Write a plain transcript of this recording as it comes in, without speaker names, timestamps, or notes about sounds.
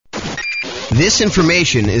This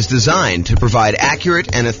information is designed to provide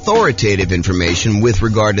accurate and authoritative information with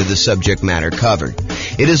regard to the subject matter covered.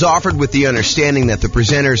 It is offered with the understanding that the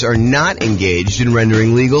presenters are not engaged in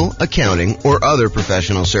rendering legal, accounting, or other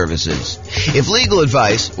professional services. If legal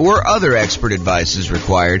advice or other expert advice is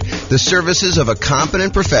required, the services of a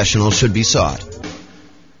competent professional should be sought.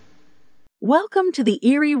 Welcome to the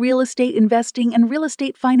Erie Real Estate Investing and Real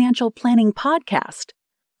Estate Financial Planning Podcast.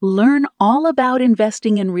 Learn all about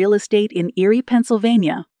investing in real estate in Erie,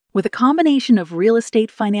 Pennsylvania, with a combination of real estate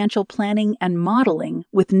financial planning and modeling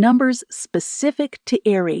with numbers specific to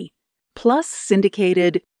Erie, plus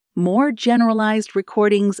syndicated, more generalized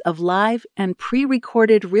recordings of live and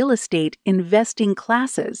pre-recorded real estate investing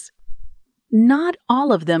classes. Not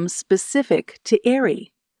all of them specific to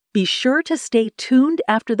Erie. Be sure to stay tuned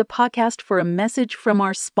after the podcast for a message from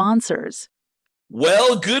our sponsors.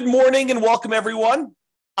 Well, good morning and welcome, everyone.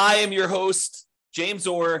 I am your host, James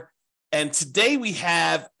Orr, and today we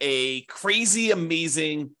have a crazy,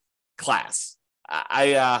 amazing class.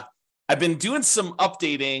 I've been doing some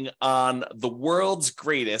updating on the world's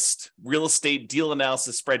greatest real estate deal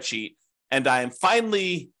analysis spreadsheet, and I am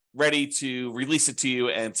finally ready to release it to you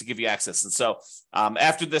and to give you access. And so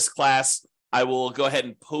after this class, I will go ahead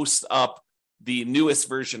and post up the newest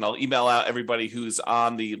version. I'll email out everybody who's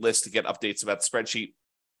on the list to get updates about the spreadsheet,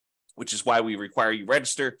 which is why we require you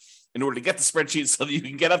register in order to get the spreadsheet so that you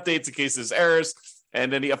can get updates in case there's errors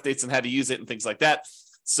and any updates on how to use it and things like that.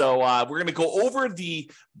 So we're going to go over the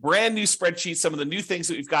brand new spreadsheet, some of the new things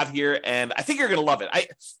that we've got here, and I think you're going to love it.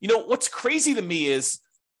 What's crazy to me is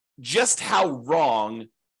just how wrong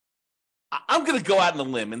I'm going to go out on a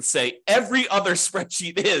limb and say every other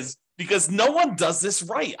spreadsheet is, because no one does this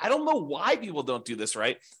right. I don't know why people don't do this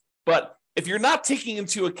right, but if you're not taking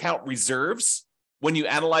into account reserves when you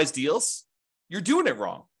analyze deals, you're doing it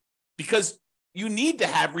wrong, because you need to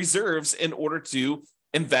have reserves in order to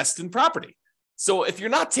invest in property. So if you're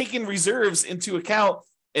not taking reserves into account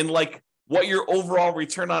in like what your overall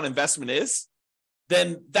return on investment is,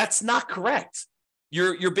 then that's not correct.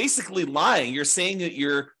 You're basically lying. You're saying that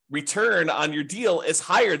your return on your deal is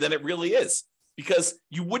higher than it really is, because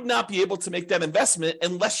you would not be able to make that investment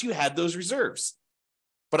unless you had those reserves.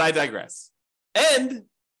 But I digress. And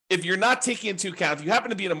if you're not taking into account, if you happen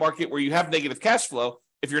to be in a market where you have negative cash flow,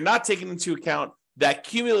 if you're not taking into account that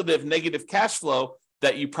cumulative negative cash flow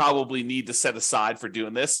that you probably need to set aside for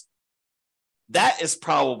doing this, that is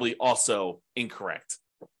probably also incorrect.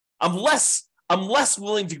 I'm less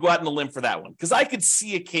willing to go out on a limb for that one, because I could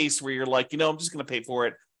see a case where you're like, I'm just going to pay for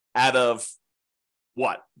it out of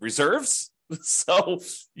what? Reserves? So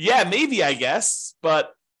yeah, maybe, I guess,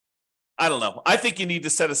 but I don't know. I think you need to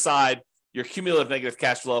set aside your cumulative negative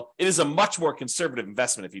cash flow. It is a much more conservative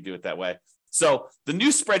investment if you do it that way. So the new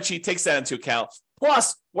spreadsheet takes that into account.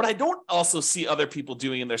 Plus, what I don't also see other people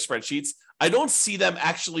doing in their spreadsheets, I don't see them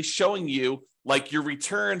actually showing you like your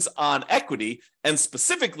returns on equity, and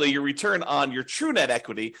specifically your return on your true net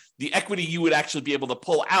equity, the equity you would actually be able to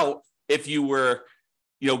pull out if you were,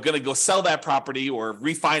 going to go sell that property or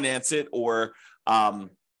refinance it, or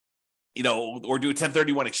or do a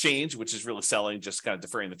 1031 exchange, which is really selling, just kind of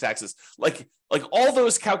deferring the taxes. Like all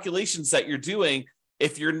those calculations that you're doing,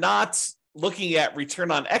 if you're not looking at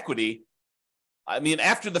return on equity, I mean,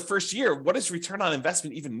 after the first year, what does return on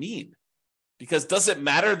investment even mean? Because does it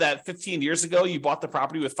matter that 15 years ago you bought the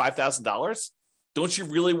property with $5,000? Don't you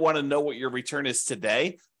really want to know what your return is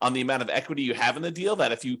today on the amount of equity you have in the deal,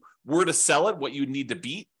 that if you were to sell it, what you need to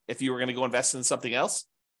beat if you were going to go invest in something else?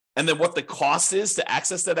 And then what the cost is to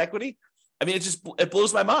access that equity? I mean, it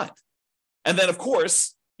blows my mind. And then, of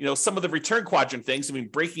course, some of the return quadrant things,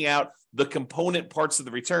 breaking out the component parts of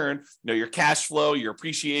the return, your cash flow, your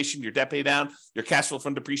appreciation, your debt pay down, your cash flow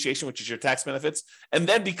from depreciation, which is your tax benefits. And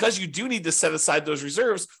then because you do need to set aside those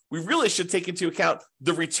reserves, we really should take into account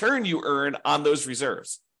the return you earn on those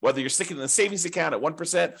reserves, whether you're sticking in a savings account at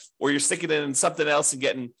 1% or you're sticking it in something else and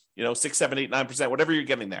getting, 6, 7, 8, 9%, whatever you're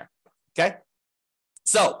getting there. Okay.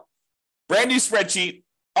 So brand new spreadsheet,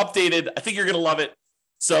 updated. I think you're going to love it.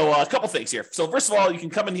 So a couple things here. So first of all, you can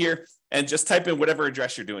come in here and just type in whatever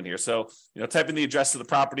address you're doing here. So, type in the address of the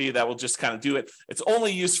property. That will just kind of do it. It's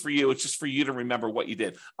only used for you. It's just for you to remember what you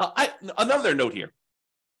did. Another note here.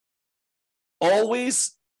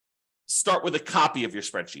 Always start with a copy of your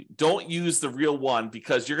spreadsheet. Don't use the real one,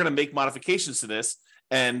 because you're going to make modifications to this,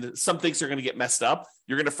 and some things are going to get messed up.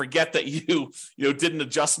 You're going to forget that you did an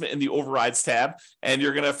adjustment in the overrides tab, and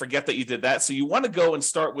you're going to forget that you did that. So you want to go and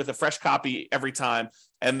start with a fresh copy every time,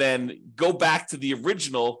 and then go back to the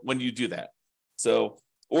original when you do that. So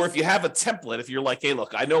Or if you have a template, if you're like, hey,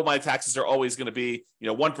 look, I know my taxes are always going to be,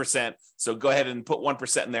 1%. So go ahead and put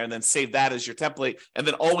 1% in there and then save that as your template. And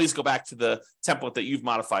then always go back to the template that you've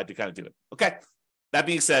modified to kind of do it. Okay. That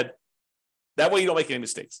being said, that way you don't make any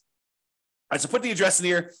mistakes. All right. So put the address in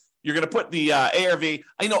here. You're going to put the ARV.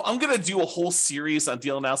 I know I'm going to do a whole series on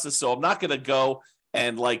deal analysis. So I'm not going to go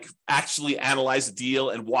and actually analyze a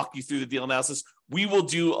deal and walk you through the deal analysis. We will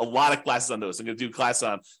do a lot of classes on those. I'm going to do a class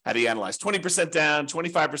on how do you analyze 20% down,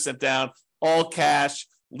 25% down, all cash,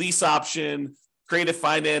 lease option, creative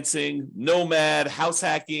financing, nomad, house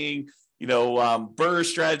hacking, BRRRR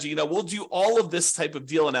strategy. We'll do all of this type of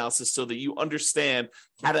deal analysis so that you understand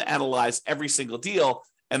how to analyze every single deal.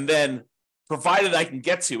 And then, provided I can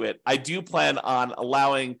get to it, I do plan on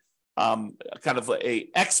allowing kind of a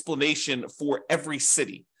explanation for every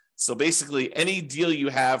city. So basically, any deal you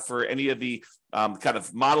have for any of the kind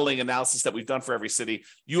of modeling analysis that we've done for every city,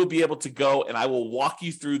 you will be able to go and I will walk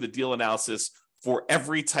you through the deal analysis for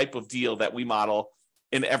every type of deal that we model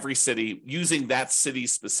in every city using that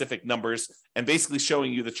city's specific numbers and basically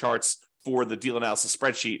showing you the charts for the deal analysis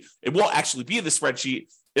spreadsheet. It won't actually be the spreadsheet.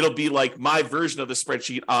 It'll be like my version of the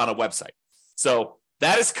spreadsheet on a website. So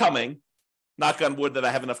that is coming. Knock on wood that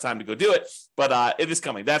I have enough time to go do it, but it is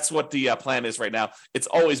coming. That's what the plan is right now. It's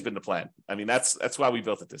always been the plan. I mean, that's why we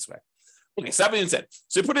built it this way. Okay, so that being said,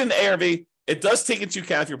 so you put it in the ARV. It does take into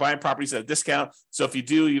account if you're buying properties at a discount. So if you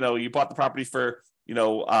do, you bought the property for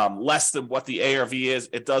less than what the ARV is,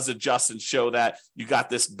 it does adjust and show that you got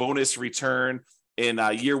this bonus return in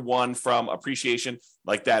year one from appreciation,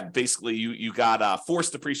 like that. Basically, you got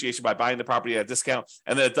forced appreciation by buying the property at a discount,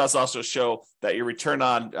 and then it does also show that your return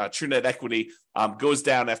on true net equity goes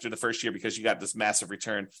down after the first year because you got this massive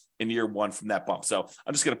return in year one from that bump. So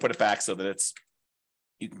I'm just going to put it back so that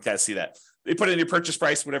you can kind of see that. They put in your purchase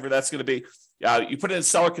price, whatever that's going to be. You put in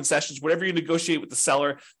seller concessions, whatever you negotiate with the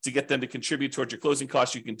seller to get them to contribute towards your closing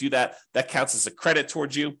costs, you can do that. That counts as a credit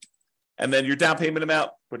towards you. And then your down payment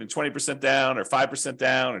amount, put in 20% down or 5%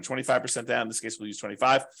 down or 25% down. In this case, we'll use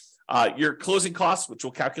 25. Your closing costs, which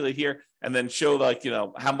we'll calculate here, and then show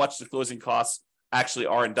how much the closing costs actually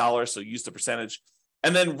are in dollars. So use the percentage.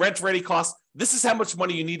 And then rent ready costs. This is how much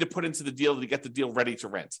money you need to put into the deal to get the deal ready to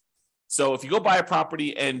rent. So if you go buy a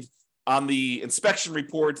property and on the inspection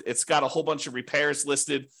report, it's got a whole bunch of repairs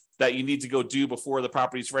listed that you need to go do before the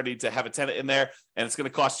property is ready to have a tenant in there, and it's going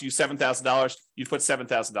to cost you $7,000, you put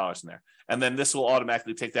 $7,000 in there. And then this will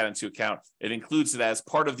automatically take that into account. It includes it as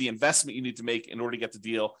part of the investment you need to make in order to get the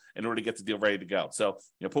deal ready to go. So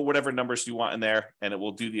put whatever numbers you want in there, and it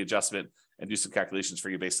will do the adjustment and do some calculations for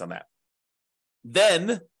you based on that.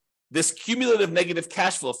 Then this cumulative negative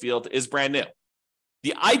cash flow field is brand new.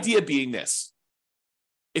 The idea being this: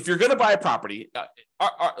 if you're going to buy a property,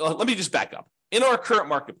 let me just back up. In our current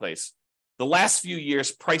marketplace, the last few years,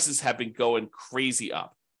 prices have been going crazy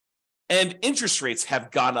up, and interest rates have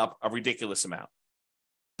gone up a ridiculous amount.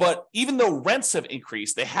 But even though rents have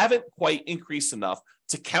increased, they haven't quite increased enough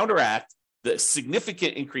to counteract the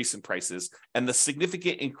significant increase in prices and the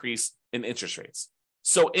significant increase in interest rates.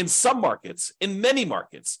 So in some markets, in many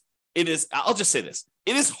markets, I'll just say this,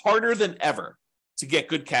 it is harder than ever to get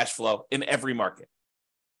good cash flow in every market.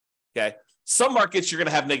 Okay. Some markets, you're going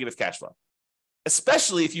to have negative cash flow,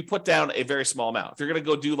 especially if you put down a very small amount. If you're going to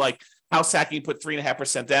go do like house hacking, put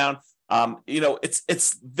 3.5% down,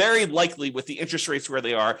 it's very likely with the interest rates where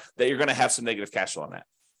they are that you're going to have some negative cash flow on that.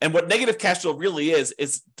 And what negative cash flow really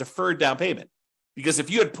is deferred down payment. Because if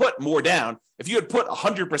you had put more down, if you had put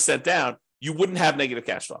 100% down, you wouldn't have negative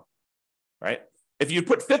cash flow, right? If you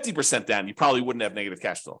put 50% down, you probably wouldn't have negative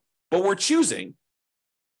cash flow. But we're choosing,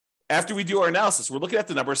 after we do our analysis, we're looking at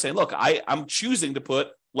the numbers saying, look, I'm choosing to put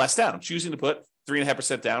less down. I'm choosing to put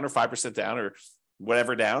 3.5% down or 5% down or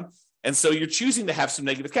whatever down. And so you're choosing to have some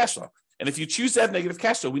negative cash flow. And if you choose to have negative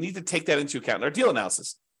cash flow, we need to take that into account in our deal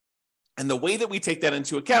analysis. And the way that we take that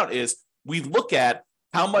into account is we look at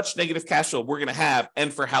how much negative cash flow we're going to have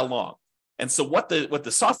and for how long. And so what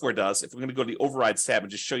the software does, if we're going to go to the overrides tab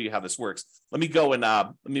and just show you how this works, let me go and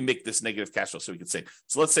let me make this negative cash flow so we can see.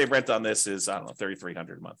 So let's say rent on this is,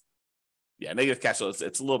 $3,300 a month. Yeah, negative cash flow, it's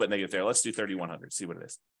a little bit negative there. Let's do $3,100, see what it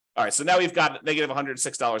is. All right, so now we've got negative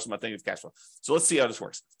 $106 a month negative cash flow. So let's see how this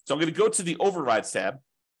works. So I'm going to go to the overrides tab.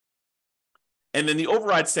 And in the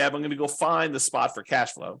overrides tab, I'm going to go find the spot for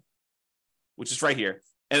cash flow, which is right here.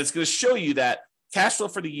 And it's going to show you that cash flow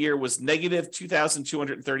for the year was negative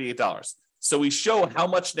 $2,238. So we show how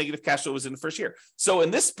much negative cash flow was in the first year. So in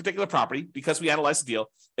this particular property, because we analyzed the deal,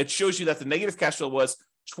 it shows you that the negative cash flow was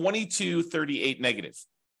 $2,238 negative.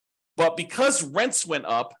 But because rents went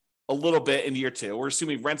up a little bit in year 2. We're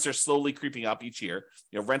assuming rents are slowly creeping up each year.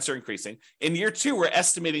 Rents are increasing. In year 2, we're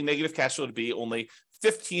estimating negative cash flow to be only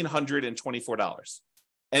 $1,524.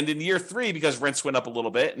 And in year 3, because rents went up a little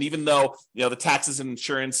bit, and even though the taxes and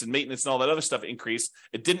insurance and maintenance and all that other stuff increased,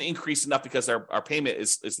 it didn't increase enough because our payment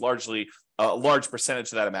is largely a large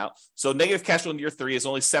percentage of that amount. So negative cash flow in year 3 is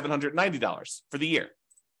only $790 for the year.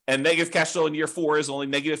 And negative cash flow in year 4 is only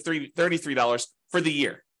negative $33 for the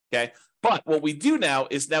year. Okay. But what we do now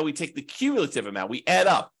is we take the cumulative amount. We add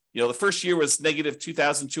up. The first year was negative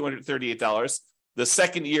 $2,238. The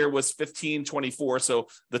second year was $1,524. So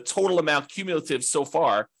the total amount cumulative so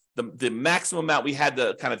far, the maximum amount we had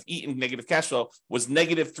to kind of eat in negative cash flow was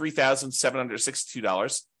negative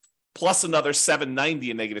 $3,762, plus another $790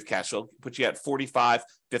 in negative cash flow, put you at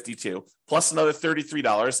 $4,552, plus another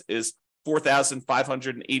 $33 is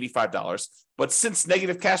 $4,585. But since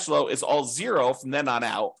negative cash flow is all zero from then on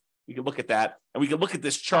out, we can look at that, and we can look at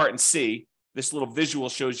this chart and see this little visual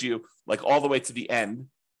shows you like all the way to the end.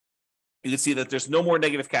 You can see that there's no more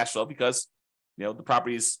negative cash flow because the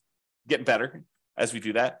property is getting better as we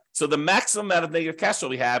do that. So the maximum amount of negative cash flow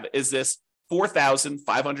we have is this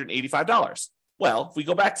 $4,585. Well, if we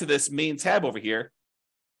go back to this main tab over here,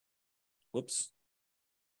 whoops.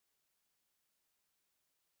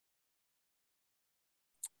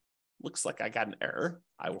 Looks like I got an error.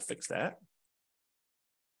 I will fix that.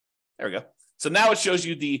 There we go. So now it shows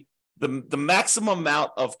you the maximum amount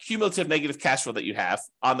of cumulative negative cash flow that you have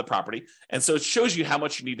on the property. And so it shows you how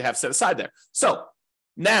much you need to have set aside there. So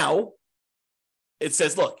now it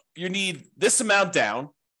says, look, you need this amount down,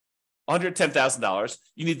 $110,000.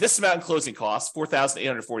 You need this amount in closing costs,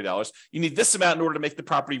 $4,840. You need this amount in order to make the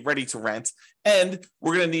property ready to rent. And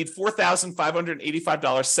we're going to need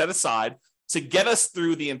 $4,585 set aside to get us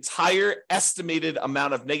through the entire estimated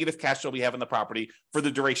amount of negative cash flow we have in the property for the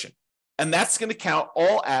duration. And that's going to count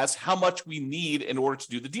all as how much we need in order to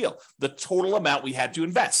do the deal. The total amount we had to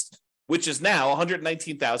invest, which is now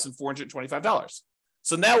 $119,425.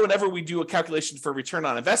 So now whenever we do a calculation for return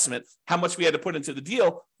on investment, how much we had to put into the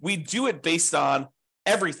deal, we do it based on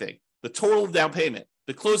everything: the total down payment,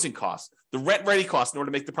 the closing costs, the rent ready costs in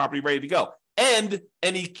order to make the property ready to go, and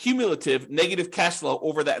any cumulative negative cash flow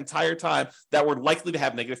over that entire time that we're likely to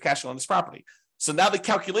have negative cash flow on this property. So now the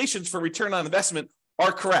calculations for return on investment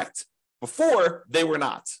are correct. Before, they were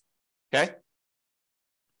not. Okay?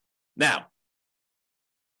 Now,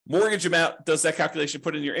 mortgage amount does that calculation,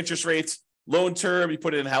 put in your interest rates, loan term, you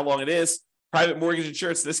put in how long it is. Private mortgage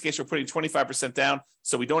insurance, in this case, we're putting 25% down,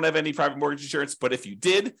 so we don't have any private mortgage insurance. But if you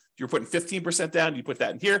did, if you're putting 15% down, you put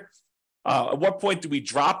that in here. At what point do we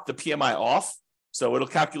drop the PMI off? So it'll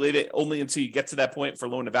calculate it only until you get to that point for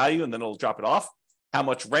loan to value, and then it'll drop it off. How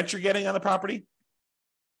much rent you're getting on the property.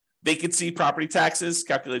 Vacancy, property taxes,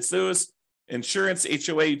 calculates those. Insurance,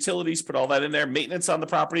 HOA, utilities, put all that in there. Maintenance on the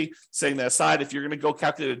property, setting that aside. If you're going to go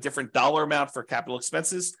calculate a different dollar amount for capital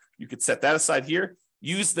expenses, you could set that aside here.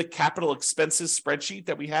 Use the capital expenses spreadsheet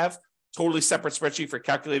that we have, totally separate spreadsheet for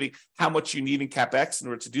calculating how much you need in CapEx in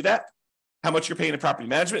order to do that. How much you're paying in property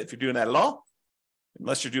management, if you're doing that at all,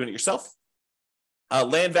 unless you're doing it yourself.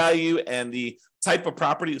 Land value and the type of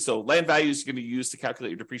property. So land value is going to be used to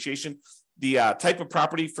calculate your depreciation. The type of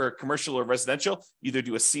property for commercial or residential, either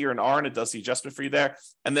do a C or an R, and it does the adjustment for you there.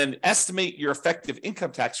 And then estimate your effective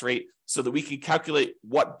income tax rate so that we can calculate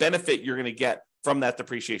what benefit you're going to get from that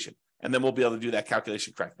depreciation. And then we'll be able to do that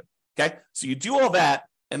calculation correctly. Okay, so you do all that,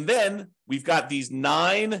 and then we've got these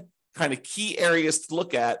 9 kind of key areas to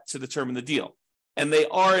look at to determine the deal. And they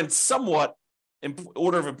are in somewhat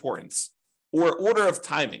order of importance or order of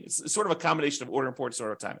timing. It's sort of a combination of order of importance and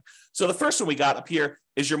order of timing. So the first one we got up here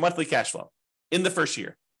is your monthly cash flow in the first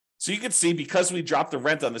year. So you can see, because we dropped the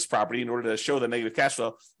rent on this property in order to show the negative cash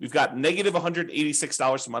flow, we've got negative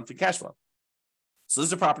 $186 a month in cash flow. So this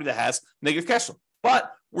is a property that has negative cash flow.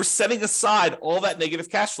 But we're setting aside all that negative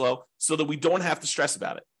cash flow so that we don't have to stress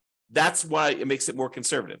about it. That's why it makes it more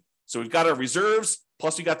conservative. So we've got our reserves,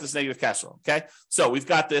 plus we got this negative cash flow, okay? So we've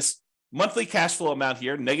got this monthly cash flow amount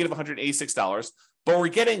here, negative $186, but we're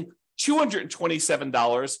getting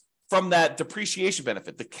 $227 from that depreciation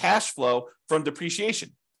benefit, the cash flow from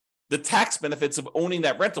depreciation, the tax benefits of owning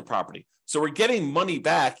that rental property. So we're getting money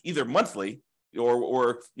back either monthly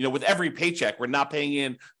or with every paycheck. We're not paying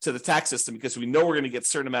in to the tax system because we know we're going to get a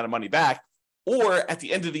certain amount of money back, or at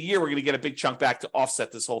the end of the year, we're going to get a big chunk back to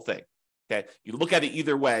offset this whole thing. Okay, you look at it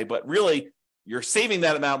either way, but really you're saving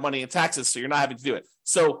that amount of money in taxes, so you're not having to do it.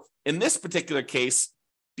 So in this particular case,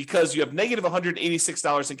 because you have negative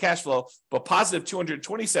 $186 in cash flow, but positive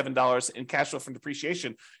 $227 in cash flow from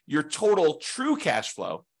depreciation, your total true cash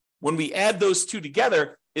flow, when we add those two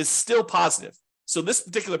together, is still positive. So this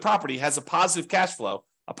particular property has a positive cash flow,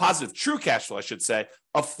 a positive true cash flow, I should say,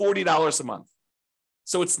 of $40 a month.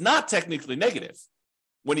 So it's not technically negative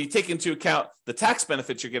when you take into account the tax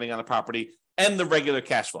benefits you're getting on the property and the regular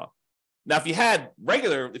cash flow. Now, if you had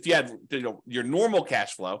your normal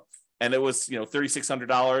cash flow and it was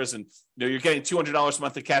 $3,600 and you're getting $200 a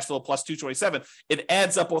month of cash flow plus $227, it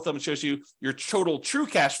adds up both of them and shows you your total true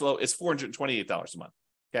cash flow is $428 a month.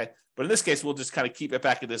 Okay, but in this case, we'll just kind of keep it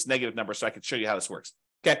back at this negative number so I can show you how this works.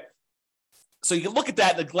 Okay, so you can look at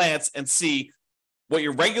that in a glance and see what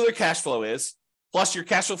your regular cash flow is plus your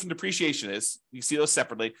cash flow from depreciation is. You see those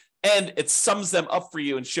separately, and it sums them up for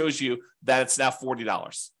you and shows you that it's now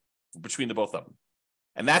 $40 between the both of them.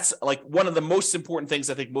 And that's like one of the most important things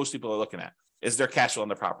I think most people are looking at is their cash flow on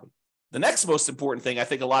their property. The next most important thing I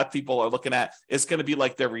think a lot of people are looking at is going to be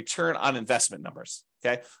like their return on investment numbers.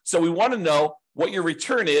 Okay, so we want to know what your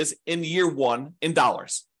return is in year one in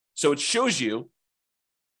dollars. So it shows you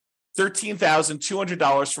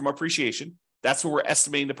 $13,200 from appreciation. That's where we're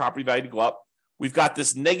estimating the property value to go up. We've got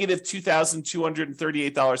this negative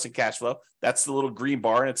 $2,238 in cash flow. That's the little green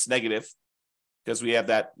bar, and it's negative because we have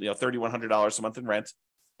that $3,100 a month in rent.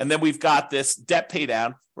 And then we've got this debt pay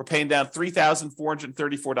down. We're paying down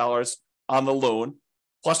 $3,434 on the loan,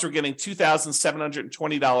 plus we're getting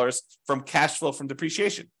 $2,720 from cash flow from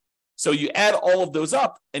depreciation. So you add all of those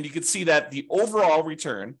up, and you can see that the overall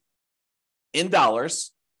return in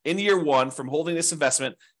dollars in year one from holding this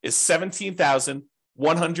investment is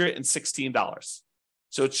 $17,116.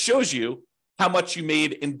 So it shows you how much you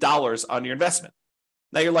made in dollars on your investment.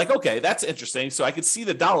 Now you're like, okay, that's interesting. So I could see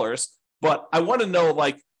the dollars, but I want to know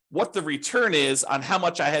what the return is on how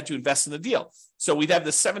much I had to invest in the deal. So we'd have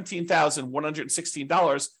the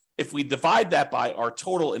 $17,116. If we divide that by our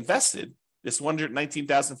total invested, this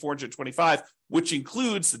 $119,425, which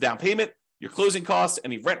includes the down payment, your closing costs,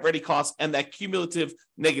 any rent ready costs, and that cumulative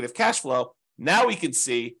negative cash flow, now we can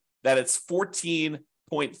see that it's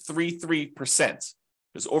 14.33%.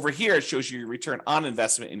 Because over here, it shows you your return on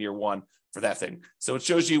investment in year one for that thing. So it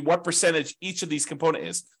shows you what percentage each of these component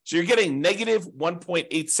is. So you're getting negative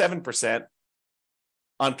 1.87%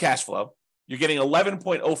 on cash flow. You're getting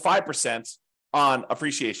 11.05% on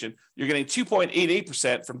appreciation. You're getting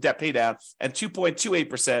 2.88% from debt pay down and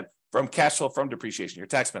 2.28% from cash flow from depreciation, your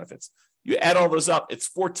tax benefits. You add all those up, it's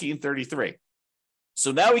 1433.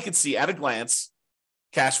 So now we can see at a glance,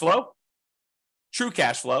 cash flow, true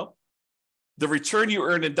cash flow, the return you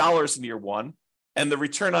earned in dollars in year one, and the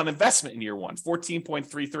return on investment in year one,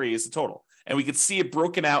 14.33 is the total. And we can see it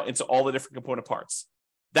broken out into all the different component parts.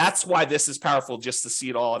 That's why this is powerful, just to see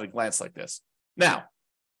it all at a glance like this. Now,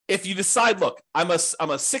 if you decide, look, I'm a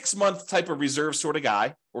 6-month type of reserve sort of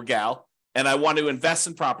guy or gal, and I want to invest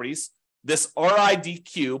in properties, this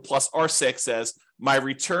RIDQ plus R6 says my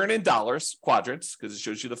return in dollars, quadrants, because it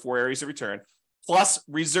shows you the 4 areas of return, plus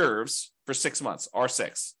reserves for 6 months,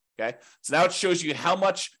 R6. Okay, so now it shows you how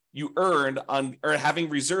much you earned on or having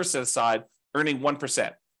reserves set aside, earning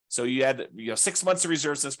 1%. So you had 6 months of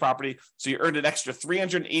reserves in this property, so you earned an extra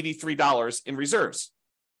 $383 in reserves.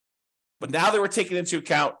 But now that we're taking into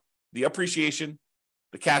account the appreciation,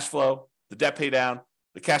 the cash flow, the debt pay down,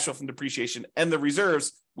 the cash flow from depreciation, and the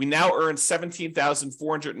reserves, we now earn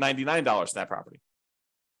 $17,499 in that property.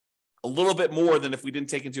 A little bit more than if we didn't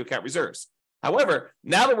take into account reserves. However,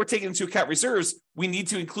 now that we're taking into account reserves, we need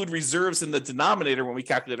to include reserves in the denominator when we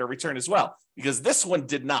calculate our return as well, because this one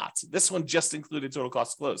did not. This one just included total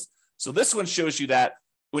cost to close. So this one shows you that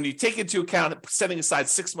when you take into account setting aside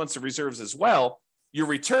 6 months of reserves as well, your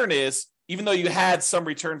return is, even though you had some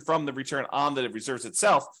return from the return on the reserves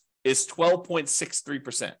itself, is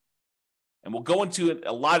 12.63%. And we'll go into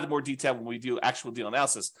a lot more detail when we do actual deal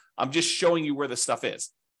analysis. I'm just showing you where this stuff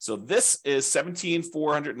is. So this is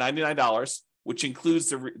 $17,499, which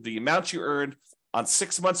includes the amount you earned on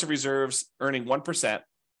 6 months of reserves, earning 1%.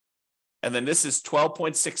 And then this is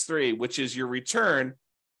 12.63, which is your return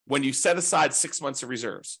when you set aside 6 months of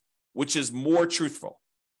reserves, which is more truthful.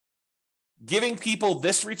 Giving people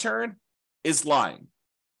this return is lying,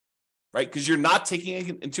 right? Because you're not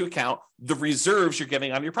taking into account the reserves you're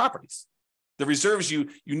getting on your properties. The reserves you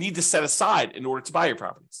need to set aside in order to buy your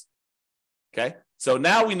properties. Okay? So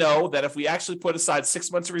now we know that if we actually put aside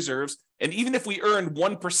 6 months of reserves, and even if we earn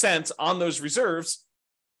 1% on those reserves,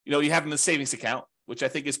 you have in the savings account, which I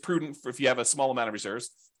think is prudent for if you have a small amount of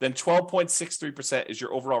reserves, then 12.63% is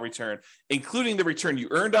your overall return, including the return you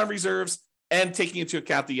earned on reserves and taking into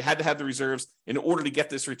account that you had to have the reserves in order to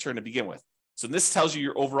get this return to begin with. So this tells you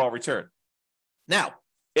your overall return. Now,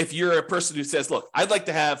 if you're a person who says, look, I'd like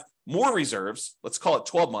to have more reserves. Let's call it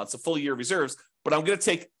 12 months, a full year of reserves, but I'm going to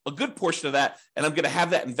take a good portion of that and I'm going to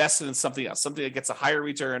have that invested in something else, something that gets a higher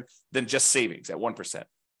return than just savings at 1%.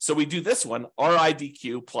 So we do this one,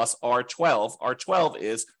 RIDQ plus R12. R12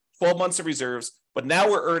 is 12 months of reserves, but now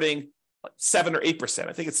we're earning 7 or 8%.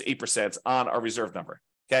 I think it's 8% on our reserve number.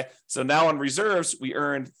 Okay. So now on reserves, we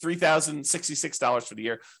earned $3,066 for the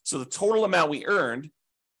year. So the total amount we earned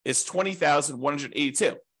is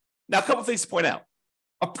 $20,182. Now, a couple of things to point out.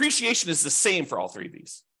 Appreciation is the same for all three of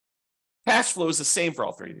these. Cash flow is the same for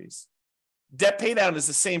all three of these. Debt pay down is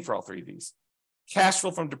the same for all three of these. Cash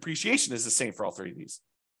flow from depreciation is the same for all three of these.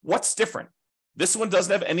 What's different? This one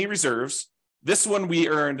doesn't have any reserves. This one, we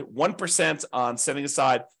earned 1% on setting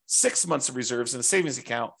aside 6 months of reserves in a savings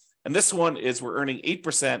account. And this one is we're earning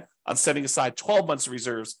 8% on setting aside 12 months of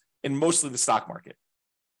reserves in mostly the stock market.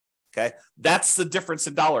 Okay, that's the difference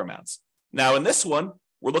in dollar amounts. Now, in this one,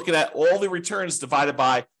 we're looking at all the returns divided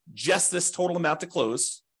by just this total amount to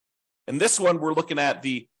close. In this one, we're looking at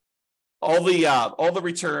all the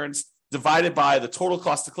returns divided by the total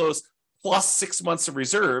cost to close plus 6 months of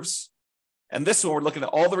reserves. And this one, we're looking at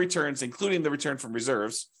all the returns, including the return from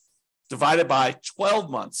reserves, divided by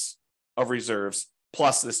 12 months of reserves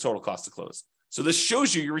plus this total cost to close. So this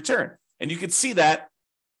shows you your return. And you can see that,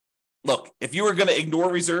 look, if you were going to ignore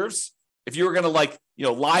reserves, if you were going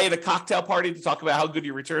to lie at a cocktail party to talk about how good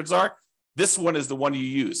your returns are, this one is the one you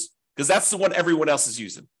use because that's the one everyone else is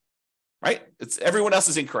using, right? Everyone else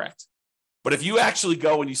is incorrect. But if you actually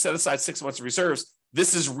go and you set aside 6 months of reserves,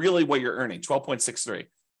 this is really what you're earning, 12.63.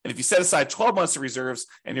 And if you set aside 12 months of reserves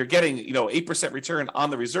and you're getting 8% return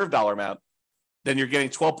on the reserve dollar amount, then you're getting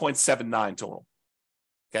 12.79 total.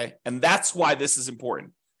 Okay. And that's why this is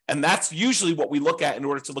important. And that's usually what we look at in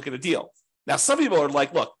order to look at a deal. Now, some people are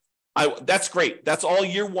like, look, that's great. That's all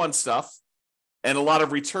year one stuff and a lot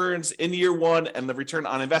of returns in year one and the return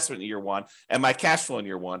on investment in year one and my cash flow in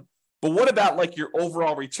year one. But what about like your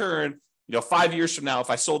overall return, 5 years from now, if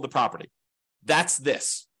I sold the property? That's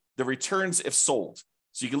the returns if sold.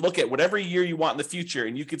 So you can look at whatever year you want in the future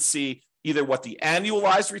and you could see either what the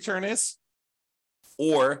annualized return is,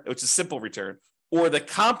 or which is simple return, or the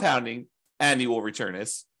compounding annual return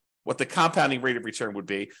is, what the compounding rate of return would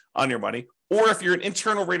be on your money. Or if you're an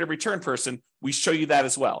internal rate of return person, we show you that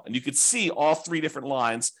as well. And you could see all three different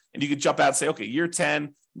lines and you could jump out and say, okay, year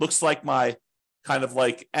 10 looks like my kind of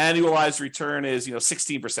like annualized return is,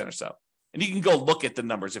 16% or so. And you can go look at the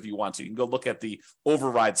numbers if you want to. You can go look at the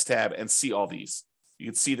overrides tab and see all these. You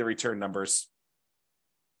can see the return numbers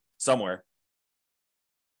somewhere.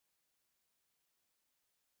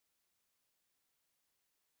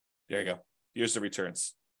 There you go. Here's the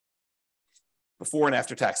returns before and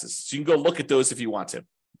after taxes. So you can go look at those if you want to,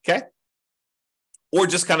 okay? Or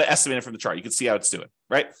just kind of estimate it from the chart. You can see how it's doing,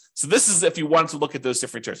 right? So this is if you want to look at those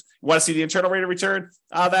different returns. You want to see the internal rate of return?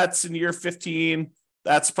 That's in year 15.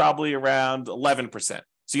 That's probably around 11%.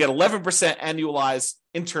 So you got 11% annualized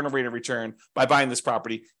internal rate of return by buying this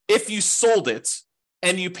property. If you sold it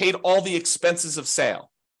and you paid all the expenses of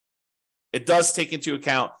sale, it does take into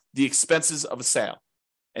account the expenses of a sale.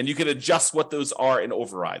 And you can adjust what those are in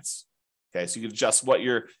overrides. Okay, so you can adjust what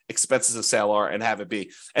your expenses of sale are and have it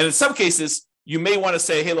be. And in some cases, you may want to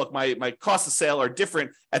say, hey, look, my costs of sale are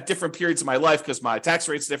different at different periods of my life because my tax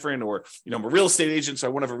rate's different, or I'm a real estate agent, so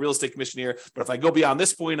I won't have a real estate commission here. But if I go beyond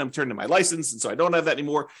this point, I'm turning my license, and so I don't have that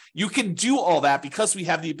anymore. You can do all that because we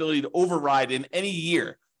have the ability to override in any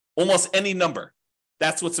year, almost any number.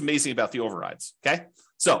 That's what's amazing about the overrides. Okay,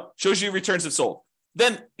 so shows you returns if sold.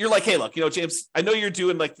 Then you're like, hey, look, James, I know you're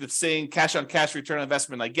doing like the saying cash on cash return on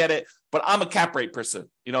investment. I get it, but I'm a cap rate person.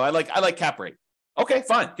 I like cap rate. Okay,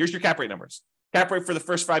 fine. Here's your cap rate numbers. Cap rate for the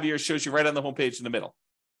first 5 years shows you right on the homepage in the middle,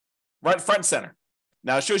 right front and center.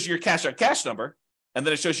 Now it shows you your cash on cash number, and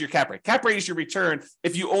then it shows you your cap rate. Cap rate is your return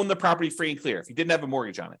if you own the property free and clear, if you didn't have a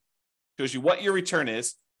mortgage on it. It shows you what your return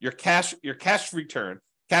is, your cash return,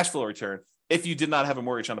 cash flow return, if you did not have a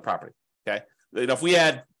mortgage on the property. Okay. If we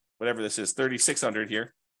had whatever this is, 3,600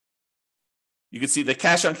 here, you can see the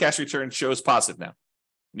cash on cash return shows positive now.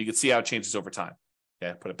 And you can see how it changes over time.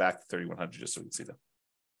 Okay, put it back to 3,100 just so we can see that.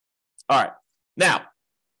 All right. Now,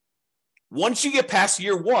 once you get past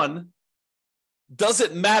year one, does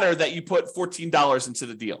it matter that you put $14 into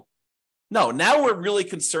the deal? No, now we're really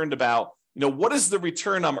concerned about, what is the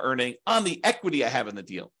return I'm earning on the equity I have in the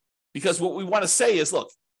deal? Because what we want to say is,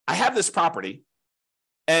 look, I have this property,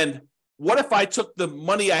 and what if I took the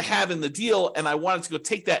money I have in the deal and I wanted to go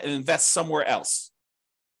take that and invest somewhere else?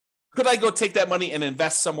 Could I go take that money and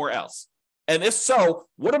invest somewhere else? And if so,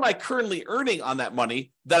 what am I currently earning on that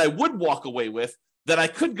money that I would walk away with that I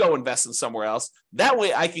could go invest in somewhere else? That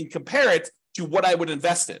way I can compare it to what I would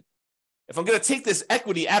invest in. If I'm going to take this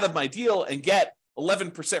equity out of my deal and get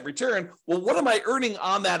 11% return, well, what am I earning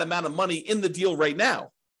on that amount of money in the deal right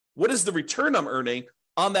now? What is the return I'm earning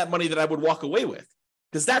on that money that I would walk away with?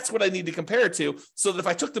 Because that's what I need to compare it to, so that if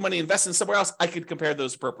I took the money and invested in somewhere else, I could compare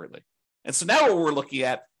those appropriately. And so now what we're looking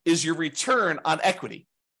at is your return on equity.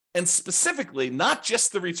 And specifically, not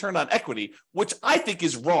just the return on equity, which I think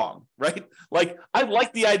is wrong, right? Like, I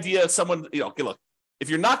like the idea of someone, okay, look, if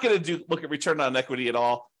you're not going to look at return on equity at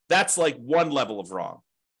all, that's like one level of wrong.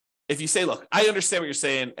 If you say, look, I understand what you're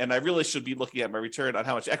saying, and I really should be looking at my return on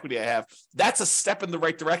how much equity I have, that's a step in the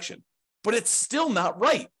right direction. But it's still not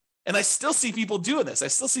right. And I still see people doing this. I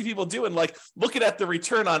still see people doing like looking at the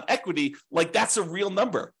return on equity like that's a real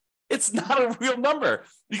number. It's not a real number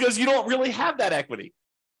because you don't really have that equity.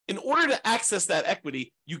 In order to access that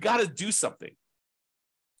equity, you got to do something.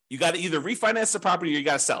 You got to either refinance the property or you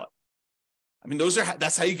got to sell it. I mean,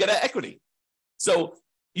 that's how you get at equity. So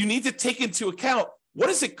you need to take into account, what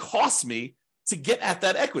does it cost me to get at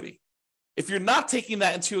that equity? If you're not taking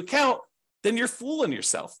that into account, then you're fooling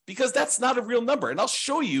yourself because that's not a real number. And I'll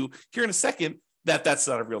show you here in a second that that's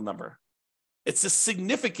not a real number. It's a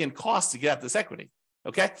significant cost to get at this equity.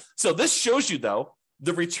 Okay. So this shows you, though,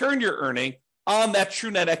 the return you're earning on that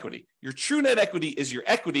true net equity. Your true net equity is your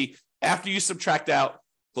equity after you subtract out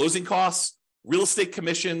closing costs, real estate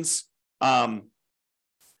commissions,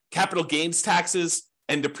 capital gains taxes,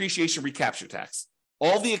 and depreciation recapture tax.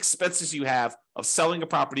 All the expenses you have of selling a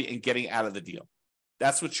property and getting out of the deal.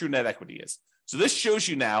 That's what true net equity is. So this shows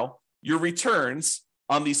you now your returns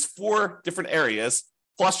on these 4 different areas,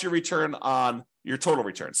 plus your return on your total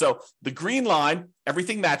return. So the green line,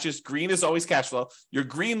 everything matches. Green is always cash flow. Your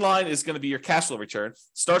green line is going to be your cash flow return.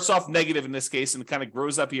 Starts off negative in this case and kind of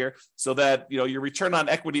grows up here so that your return on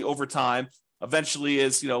equity over time eventually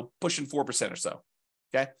is pushing 4% or so.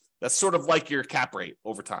 Okay, that's sort of like your cap rate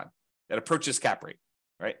over time. That approaches cap rate,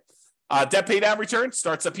 right? Debt pay down return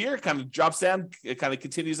starts up here, kind of drops down, it kind of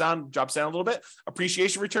continues on, drops down a little bit.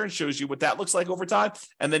 Appreciation return shows you what that looks like over time.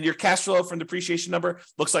 And then your cash flow from depreciation number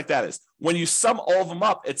looks like that is. When you sum all of them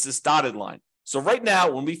up, it's this dotted line. So right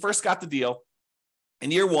now, when we first got the deal,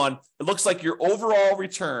 in year 1, it looks like your overall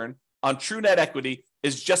return on true net equity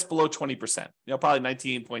is just below 20%, probably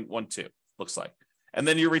 19.12 looks like. And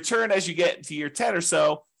then your return as you get to year 10 or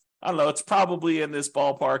so, I don't know, it's probably in this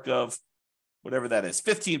ballpark of whatever that is,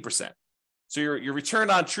 15%. So your return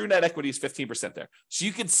on true net equity is 15% there. So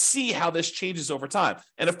you can see how this changes over time.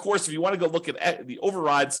 And of course, if you want to go look at the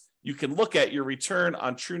overrides, you can look at your return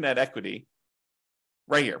on true net equity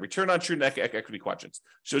right here, return on true net equity quadrants.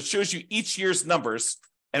 So it shows you each year's numbers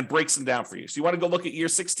and breaks them down for you. So you want to go look at year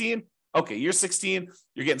 16? Okay, year 16,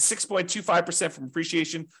 you're getting 6.25% from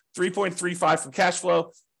appreciation, 3.35 from cash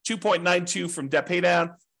flow, 2.92 from debt pay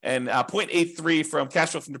down, and 0.83 from cash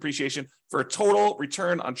flow from depreciation for a total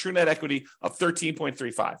return on true net equity of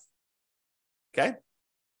 13.35. Okay?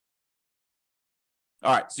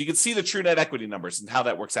 All right, so you can see the true net equity numbers and how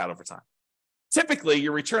that works out over time. Typically,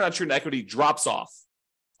 your return on true net equity drops off.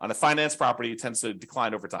 On a finance property, it tends to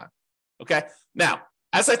decline over time. Okay? Now,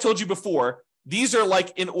 as I told you before, these are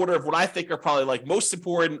like in order of what I think are probably like most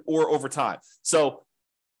important or over time. So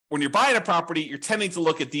when you're buying a property, you're tending to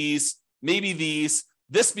look at these, maybe these.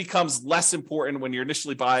 This becomes less important when you're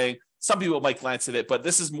initially buying. Some people might glance at it, but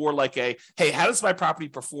this is more like hey, how does my property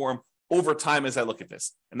perform over time as I look at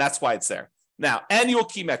this? And that's why it's there. Now, annual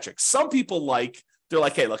key metrics. Some people they're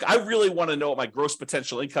like, hey, look, I really want to know what my gross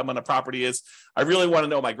potential income on a property is. I really want to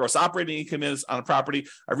know what my gross operating income is on a property.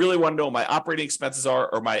 I really want to know what my operating expenses are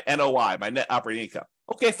or my NOI, my net operating income.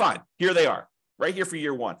 Okay, fine. Here they are, right here for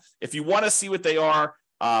year 1. If you want to see what they are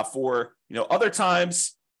for other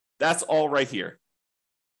times, that's all right here.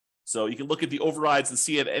 So you can look at the overrides and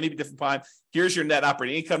see it at any different time. Here's your net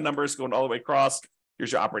operating income numbers going all the way across.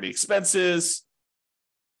 Here's your operating expenses.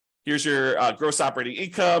 Here's your gross operating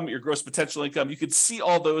income, your gross potential income. You can see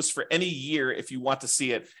all those for any year if you want to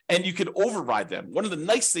see it, and you can override them. One of the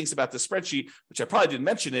nice things about this spreadsheet, which I probably didn't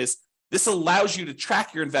mention, is this allows you to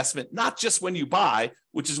track your investment, not just when you buy,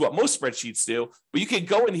 which is what most spreadsheets do, but you can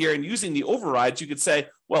go in here and using the overrides, you could say,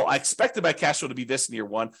 well, I expected my cash flow to be this in year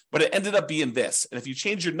 1, but it ended up being this. And if you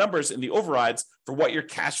change your numbers in the overrides for what your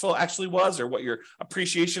cash flow actually was, or what your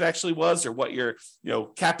appreciation actually was, or what your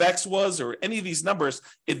CapEx was, or any of these numbers,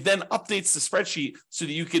 it then updates the spreadsheet so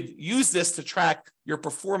that you could use this to track your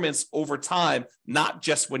performance over time, not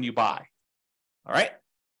just when you buy. All right.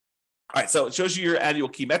 All right, so it shows you your annual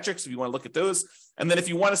key metrics if you want to look at those. And then if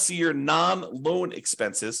you want to see your non-loan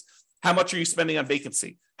expenses, how much are you spending on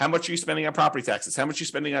vacancy? How much are you spending on property taxes? How much are you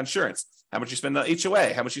spending on insurance? How much you spend on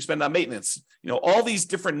HOA? How much you spend on maintenance? All these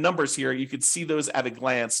different numbers here, you can see those at a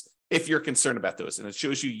glance if you're concerned about those. And it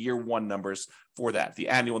shows you year one numbers for that, the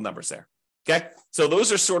annual numbers there. Okay. So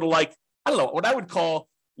those are sort of like, I don't know, what I would call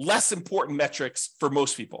less important metrics for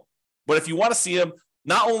most people. But if you want to see them,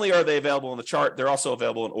 not only are they available in the chart, they're also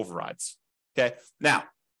available in overrides. Okay. Now,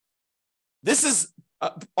 this is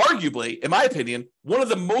arguably, in my opinion, one of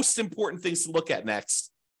the most important things to look at next,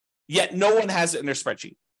 yet no one has it in their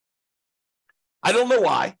spreadsheet. I don't know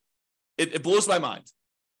why. It blows my mind.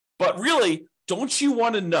 But really, don't you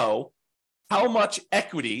want to know how much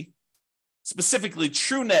equity, specifically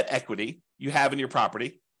true net equity, you have in your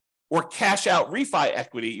property, or cash out refi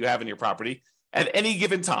equity you have in your property at any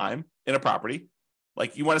given time in a property?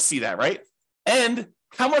 Like, you want to see that, right? And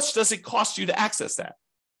how much does it cost you to access that?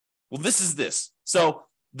 Well, this is this. So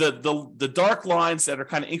the dark lines that are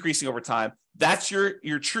kind of increasing over time, that's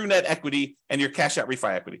your true net equity and your cash out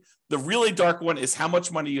refi equity. The really dark one is how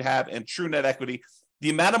much money you have in true net equity, the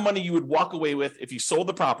amount of money you would walk away with if you sold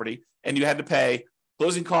the property and you had to pay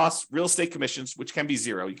closing costs, real estate commissions, which can be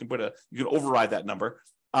zero. You can override that number.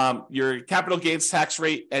 Your capital gains tax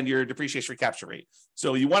rate and your depreciation recapture rate.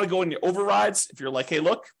 So you want to go in your overrides. If you're like, hey,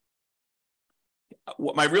 look,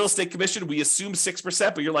 my real estate commission, we assume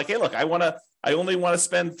 6%, but you're like, hey, look, I only want to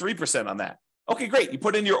spend 3% on that. Okay, great. You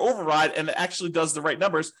put in your override and it actually does the right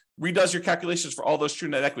numbers, redoes your calculations for all those true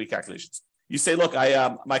net equity calculations. You say, look,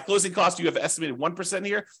 my closing costs, you have estimated 1%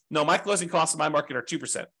 here. No, my closing costs in my market are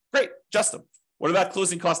 2%. Great, adjust them. What about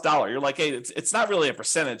closing cost dollar? You're like, hey, it's not really a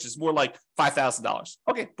percentage. It's more like $5,000.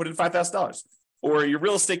 Okay, put in $5,000. Or your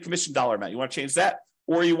real estate commission dollar amount. You want to change that?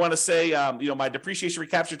 Or you want to say, my depreciation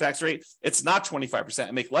recapture tax rate, it's not 25%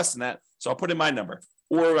 and make less than that. So I'll put in my number.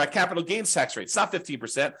 Or my capital gains tax rate, it's not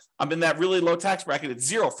 15%. I'm in that really low tax bracket. It's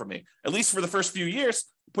zero for me, at least for the first few years.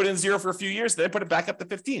 Put in zero for a few years, then put it back up to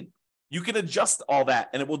 15. You can adjust all that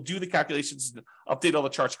and it will do the calculations and update all the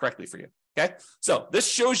charts correctly for you. Okay. So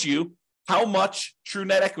this shows you how much true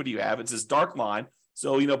net equity you have. It's this dark line.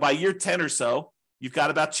 So, by year 10 or so, you've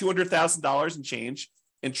got about $200,000 and change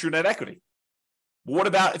in true net equity. But what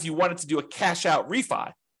about if you wanted to do a cash out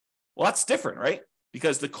refi? Well, that's different, right?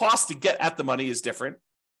 Because the cost to get at the money is different.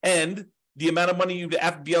 And the amount of money you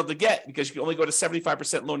have to be able to get, because you can only go to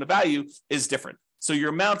 75% loan to value, is different. So your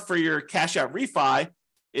amount for your cash out refi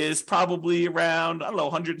is probably around,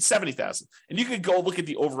 $170,000. And you could go look at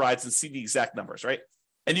the overrides and see the exact numbers, right?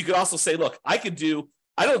 And you could also say, look, I don't do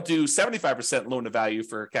 75% loan to value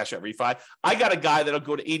for cash out refi. I got a guy that'll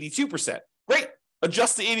go to 82%. Great.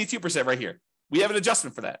 Adjust to 82% right here. We have an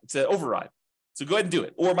adjustment for that. It's an override. So go ahead and do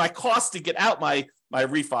it. Or my cost to get out my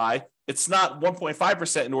refi, it's not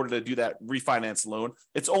 1.5% in order to do that refinance loan.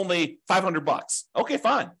 It's only $500. Okay,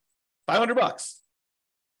 fine. $500.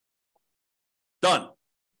 Done.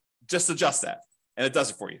 Just adjust that. And it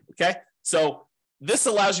does it for you. Okay. So this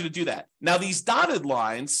allows you to do that. Now, these dotted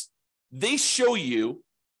lines, they show you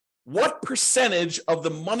what percentage of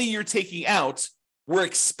the money you're taking out were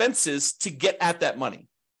expenses to get at that money.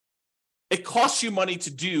 It costs you money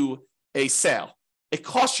to do a sale. It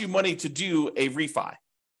costs you money to do a refi.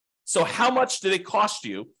 So how much did it cost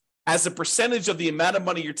you as a percentage of the amount of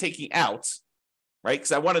money you're taking out, right?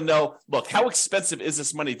 Because I want to know, look, how expensive is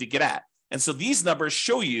this money to get at? And so these numbers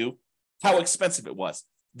show you how expensive it was.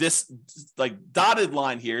 This like dotted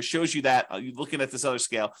line here shows you that, you're looking at this other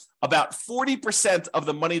scale, about 40% of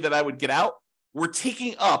the money that I would get out were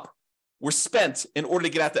spent in order to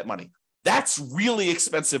get at that money. That's really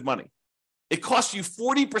expensive money. It costs you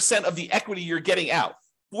 40% of the equity you're getting out.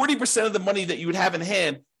 40% of the money that you would have in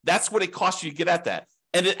hand, that's what it costs you to get at that.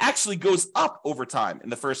 And it actually goes up over time in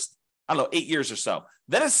the first, 8 years or so.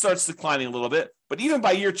 Then it starts declining a little bit. But even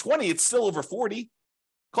by year 20, it's still over 40. It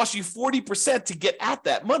costs you 40% to get at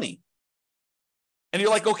that money. And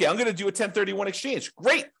you're like, okay, I'm going to do a 1031 exchange.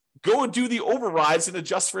 Great. Go and do the overrides and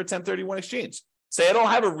adjust for a 1031 exchange. Say, I don't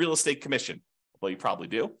have a real estate commission. Well, you probably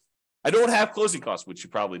do. I don't have closing costs, which you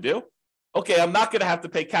probably do. Okay, I'm not going to have to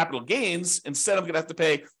pay capital gains. Instead, I'm going to have to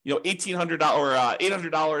pay, $1,800 or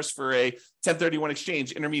 $800 for a 1031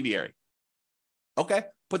 exchange intermediary. Okay,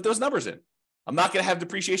 put those numbers in. I'm not going to have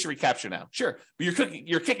depreciation recapture now. Sure, but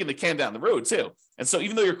you're kicking the can down the road too. And so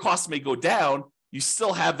even though your costs may go down, you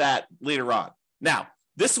still have that later on. Now,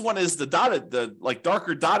 this one is the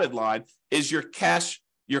darker dotted line is your cost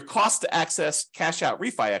to access cash out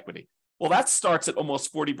refi equity. Well, that starts at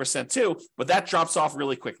almost 40% too, but that drops off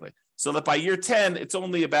really quickly. So that by year 10, it's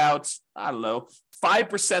only about,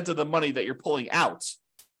 5% of the money that you're pulling out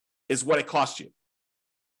is what it costs you.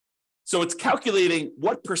 So it's calculating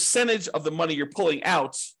what percentage of the money you're pulling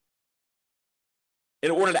out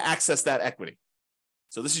in order to access that equity.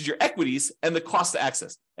 So this is your equities and the cost to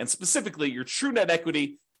access, and specifically your true net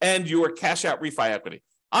equity and your cash out refi equity.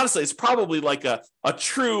 honestly, it's probably like a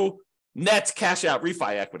true net cash out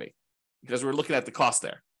refi equity because we're looking at the cost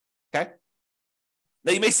there. Okay.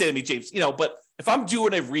 Now you may say to me, James, but if I'm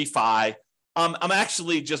doing a refi, I'm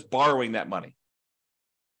actually just borrowing that money.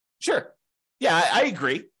 Sure. Yeah, I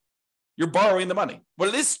agree. You're borrowing the money,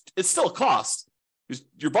 but it's still a cost.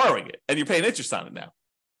 You're borrowing it and you're paying interest on it now.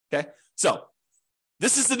 Okay. So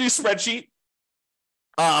this is the new spreadsheet.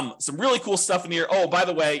 Some really cool stuff in here. Oh, by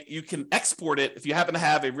the way, you can export it. If you happen to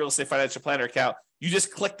have a real estate financial planner account, you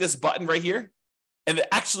just click this button right here and it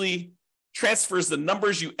actually transfers the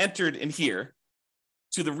numbers you entered in here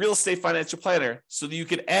to the real estate financial planner so that you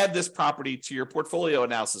can add this property to your portfolio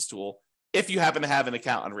analysis tool if you happen to have an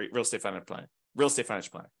account on real estate financial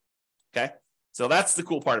planner. Okay. So that's the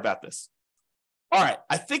cool part about this. All right.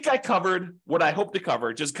 I think I covered what I hope to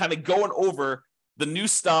cover, just kind of going over the new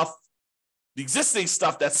stuff, the existing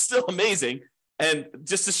stuff that's still amazing. And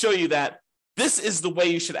just to show you that this is the way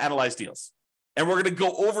you should analyze deals. And we're going to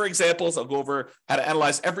go over examples. I'll go over how to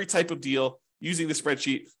analyze every type of deal using the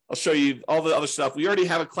spreadsheet. I'll show you all the other stuff. We already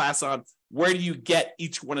have a class on where do you get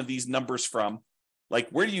each one of these numbers from? Like,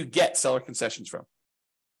 where do you get seller concessions from?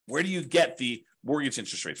 Where do you get the mortgage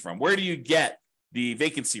interest rates from? Where do you get the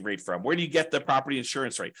vacancy rate from? Where do you get the property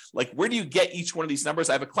insurance rate? Like, where do you get each one of these numbers?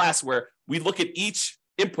 I have a class where we look at each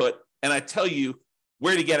input and I tell you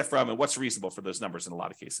where to get it from and what's reasonable for those numbers in a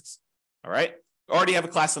lot of cases. All right. I already have a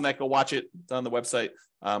class on that. Go watch it. It's on the website.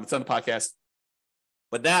 It's on the podcast.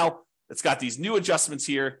 But now it's got these new adjustments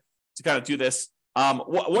here to kind of do this.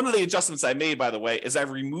 One of the adjustments I made, by the way, is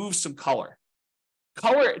I've removed some color.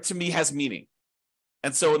 Color to me has meaning.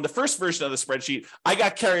 And so in the first version of the spreadsheet, I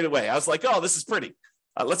got carried away. I was like, oh, this is pretty.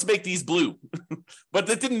 Let's make these blue. But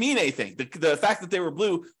that didn't mean anything. The fact that they were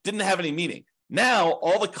blue didn't have any meaning. Now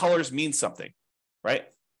all the colors mean something, right?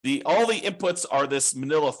 All the inputs are this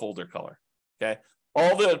manila folder color, okay?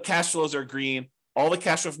 All the cash flows are green. All the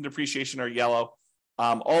cash flow from depreciation are yellow.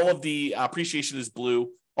 All of the appreciation is blue.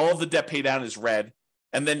 All of the debt pay down is red.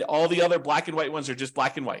 And then all the other black and white ones are just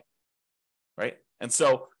black and white, right? And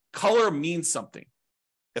so color means something.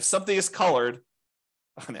 If something is colored,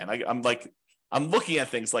 oh man, I'm looking at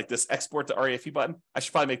things like this export to REFE button. I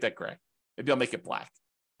should probably make that gray. Maybe I'll make it black,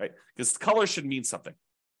 right? Because color should mean something.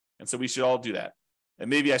 And so we should all do that. And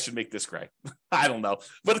maybe I should make this gray. I don't know.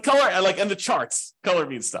 But the color, and the charts, color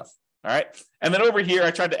means stuff. All right. And then over here,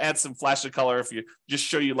 I tried to add some flash of color if you just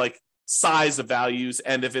show you like size of values.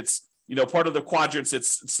 And if it's, part of the quadrants,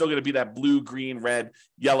 it's still going to be that blue, green, red,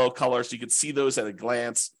 yellow color. So you can see those at a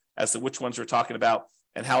glance as to which ones we're talking about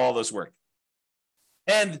and how all those work.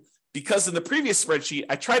 And because in the previous spreadsheet,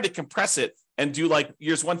 I tried to compress it and do like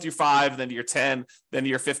years 1 through 5, then year 10, then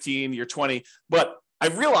year 15, year 20. But I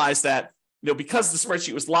realized that, because the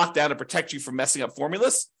spreadsheet was locked down to protect you from messing up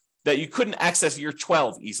formulas, that you couldn't access year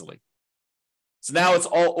 12 easily. So now it's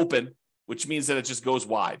all open, which means that it just goes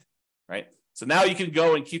wide, right? So now you can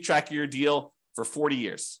go and keep track of your deal for 40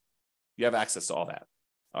 years. You have access to all that.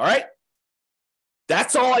 All right.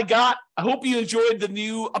 That's all I got. I hope you enjoyed the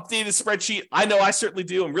new updated spreadsheet. I know I certainly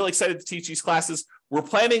do. I'm really excited to teach these classes. We're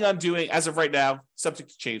planning on doing, as of right now,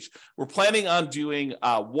 subject to change, we're planning on doing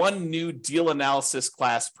one new deal analysis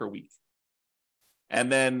class per week.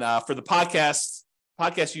 And then for the podcast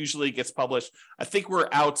usually gets published. I think we're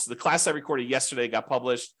out. The class I recorded yesterday got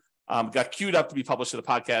published, got queued up to be published to the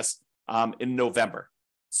podcast in November.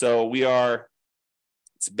 So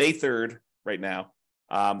it's May 3rd right now.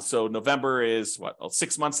 So November is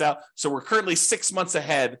 6 months out. So we're currently 6 months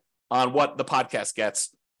ahead on what the podcast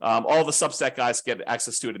gets. All the Substack guys get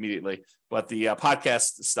access to it immediately, but the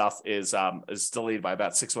podcast stuff is delayed by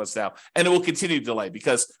about 6 months now, and it will continue to delay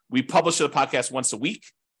because we publish the podcast once a week.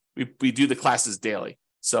 We do the classes daily.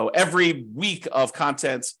 So every week of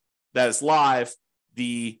content that is live,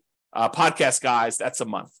 the podcast guys, that's a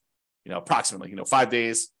month, approximately, 5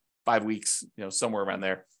 days, 5 weeks, somewhere around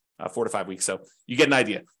there. 4 to 5 weeks. So you get an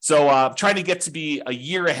idea. So trying to get to be a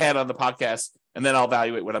year ahead on the podcast, and then I'll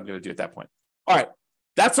evaluate what I'm going to do at that point. All right.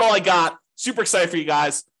 That's all I got. Super excited for you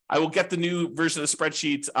guys. I will get the new version of the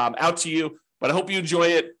spreadsheet out to you, but I hope you enjoy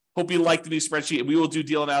it. Hope you like the new spreadsheet, and we will do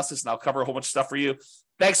deal analysis, and I'll cover a whole bunch of stuff for you.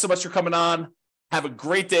 Thanks so much for coming on. Have a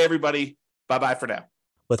great day, everybody. Bye-bye for now.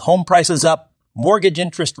 With home prices up, mortgage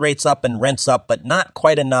interest rates up, and rents up, but not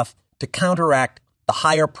quite enough to counteract the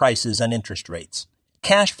higher prices and interest rates.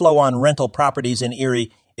 Cash flow on rental properties in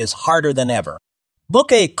Erie is harder than ever.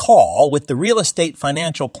 Book a call with the Real Estate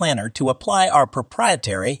Financial Planner to apply our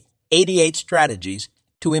proprietary 88 strategies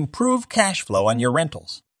to improve cash flow on your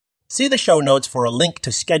rentals. See the show notes for a link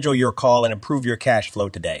to schedule your call and improve your cash flow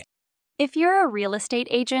today. If you're a real estate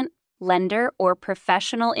agent, lender, or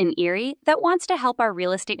professional in Erie that wants to help our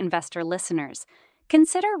real estate investor listeners,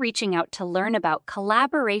 consider reaching out to learn about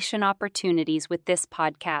collaboration opportunities with this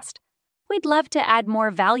podcast. We'd love to add more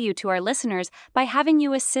value to our listeners by having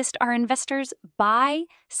you assist our investors buy,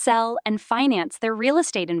 sell, and finance their real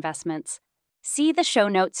estate investments. See the show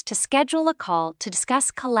notes to schedule a call to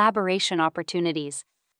discuss collaboration opportunities.